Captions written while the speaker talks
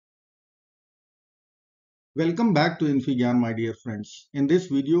Welcome back to infyGyan, my dear friends. In this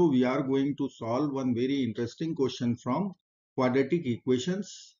video, we are going to solve one very interesting question from quadratic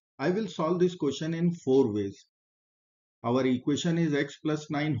equations. I will solve this question in 4 ways. Our equation is x plus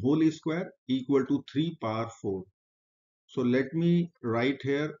 9 whole square equal to 3 power 4. So let me write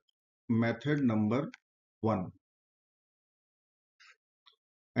here method number 1.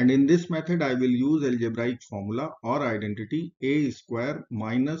 And in this method, I will use algebraic formula or identity a square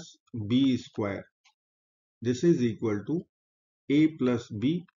minus b square. This is equal to a plus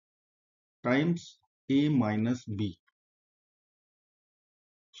b times a minus b.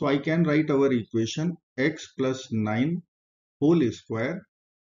 So I can write our equation x plus 9 whole square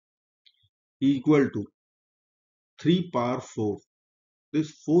equal to 3 power 4.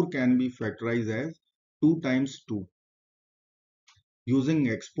 This 4 can be factorized as 2 times 2. Using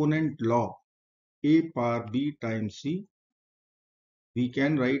exponent law a power b times c, we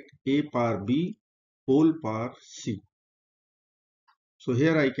can write a power b whole power c. So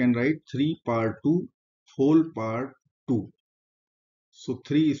here I can write 3 power 2 whole power 2. So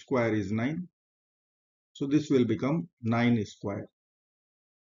 3 square is 9. So this will become 9 square.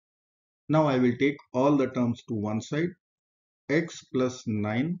 Now I will take all the terms to one side. X plus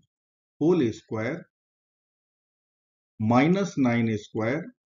 9 whole square minus 9 square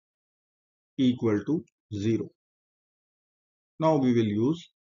equal to 0. Now we will use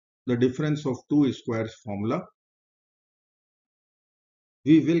the difference of two squares formula.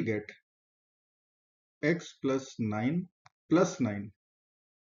 We will get x plus 9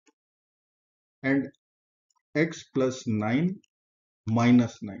 and x plus 9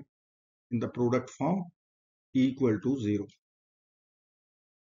 minus 9 in the product form equal to 0.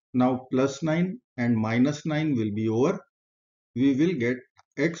 Now plus 9 and minus 9 will be over. We will get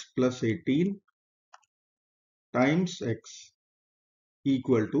x plus 18 times x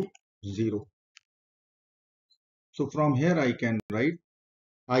equal to 0. So from here I can write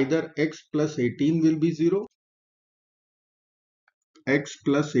either x plus 18 will be 0, x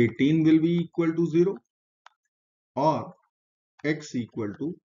plus 18 will be equal to 0, or x equal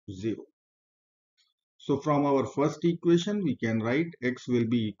to 0. So from our first equation we can write x will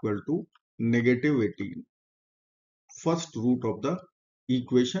be equal to negative 18, first root of the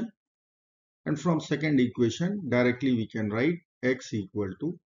equation, and from second equation directly we can write x equal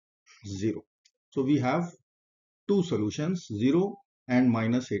to 0. So we have two solutions, 0 and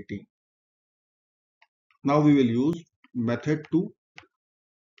minus 18. Now we will use method 2.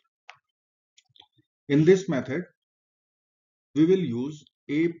 In this method, we will use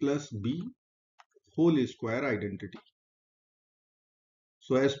a plus b whole square identity.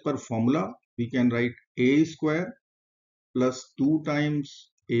 So as per formula, we can write a square plus 2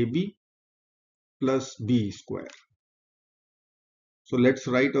 times ab plus b square. So let's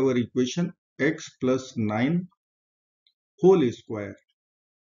write our equation x plus 9 whole square.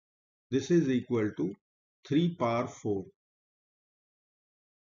 This is equal to 3 power 4.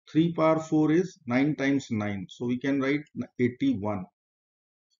 3 power 4 is 9 times 9. So we can write 81.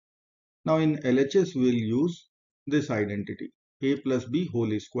 Now in LHS we will use this identity a plus b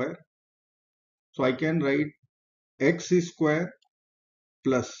whole square. So I can write x square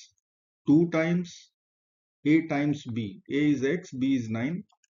plus 2 times a times b. A is x, b is 9,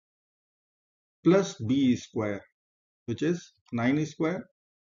 plus b square, which is 9 square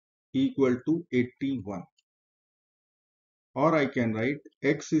equal to 81. Or I can write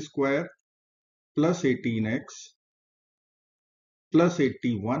x square plus 18x plus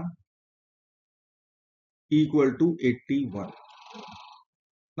 81 equal to 81.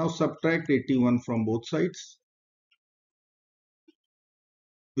 Now subtract 81 from both sides.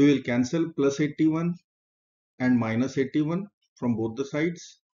 We will cancel plus 81 and minus 81 from both the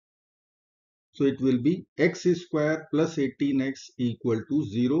sides. So it will be x square plus 18x equal to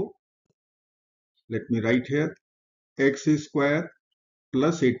 0. Let me write here x square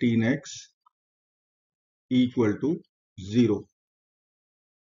plus 18x equal to 0.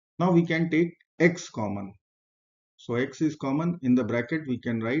 Now we can take x common. So x is common. In the bracket we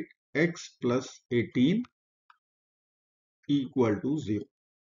can write x plus 18 equal to 0.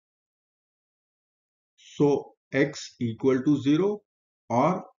 So x equal to 0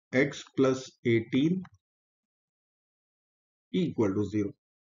 or x plus 18 equal to 0.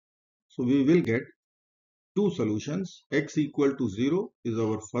 So we will get two solutions. X equal to 0 is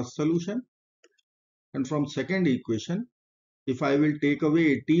our first solution. And from second equation, if I will take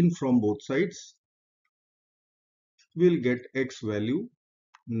away 18 from both sides, we'll get x value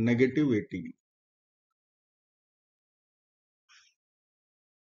negative 18.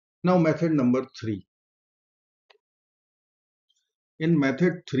 Now method number 3. In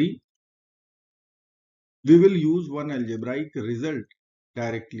method 3, We will use one algebraic result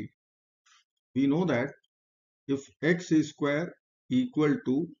directly. We know that if x square equal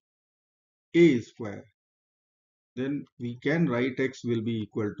to a square, then we can write x will be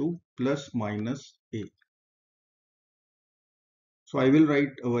equal to plus minus a. So I will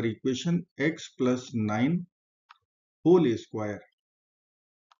write our equation x plus 9 whole square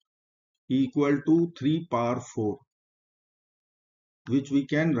equal to 3 power 4, which we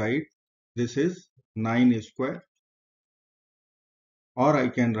can write this is 9 square, or I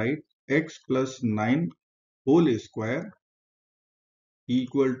can write x plus 9 whole square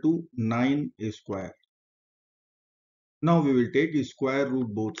equal to 9 square. Now we will take square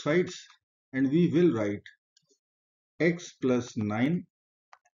root both sides and we will write x plus 9,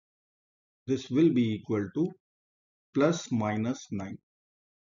 this will be equal to plus minus 9.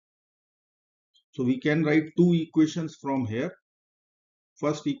 So we can write two equations from here.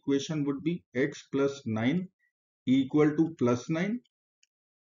 First equation would be x plus 9 equal to plus 9,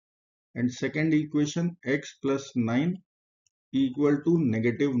 and second equation x plus 9 equal to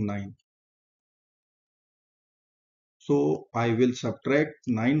negative 9. So I will subtract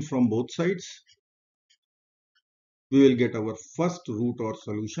 9 from both sides. We will get our first root or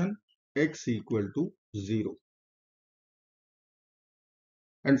solution x equal to 0.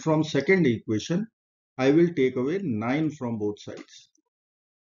 And from second equation, I will take away 9 from both sides.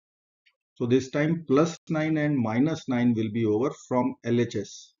 So this time plus 9 and minus 9 will be over from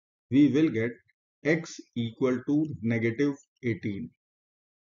LHS. We will get x equal to negative 18.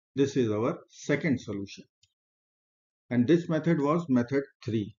 This is our second solution. And this method was method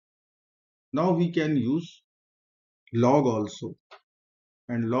 3. Now we can use log also.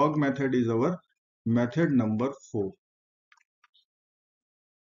 And log method is our method number 4.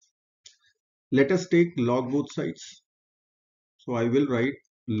 Let us take log both sides. So I will write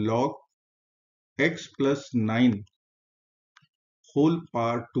log x plus 9 whole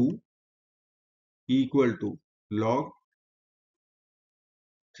power 2 equal to log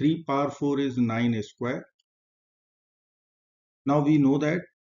 3 power 4 is 9 square. Now we know that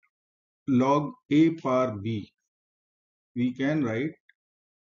log a power b, we can write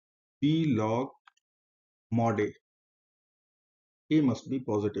b log mod a. A must be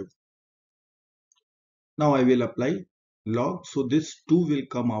positive. Now I will apply log. So this 2 will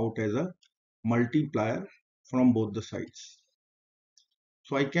come out as a multiplier from both the sides.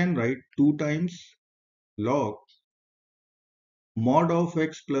 So I can write 2 times log mod of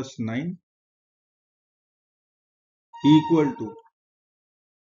x plus 9 equal to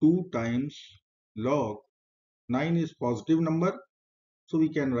 2 times log 9 is positive number. So we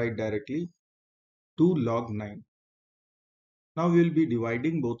can write directly 2 log 9. Now we will be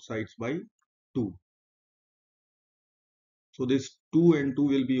dividing both sides by 2. So this 2 and 2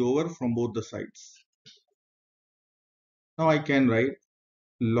 will be over from both the sides. Now I can write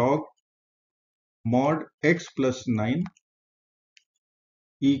log mod x plus 9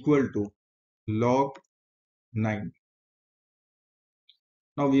 equal to log 9.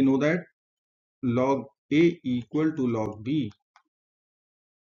 Now we know that log a equal to log b.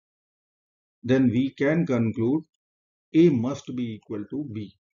 Then we can conclude a must be equal to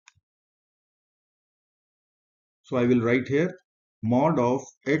b. So I will write here mod of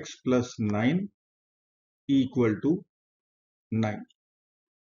x plus 9 equal to 9.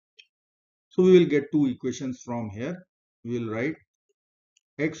 So we will get two equations from here. We will write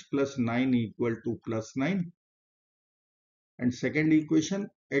x plus 9 equal to plus 9, and second equation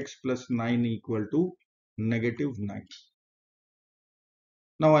x plus 9 equal to negative 9.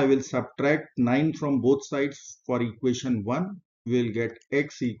 Now I will subtract 9 from both sides for equation 1. We will get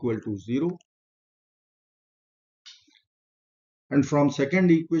x equal to 0. And from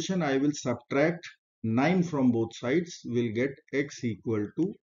second equation I will subtract 9 from both sides. We will get x equal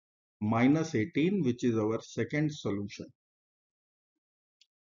to minus 18, which is our second solution.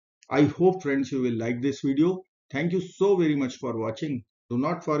 I hope friends you will like this video. Thank you so very much for watching. Do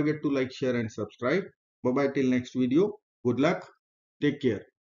not forget to like, share and subscribe. Bye bye till next video. Good luck. Take care.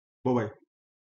 Bye bye.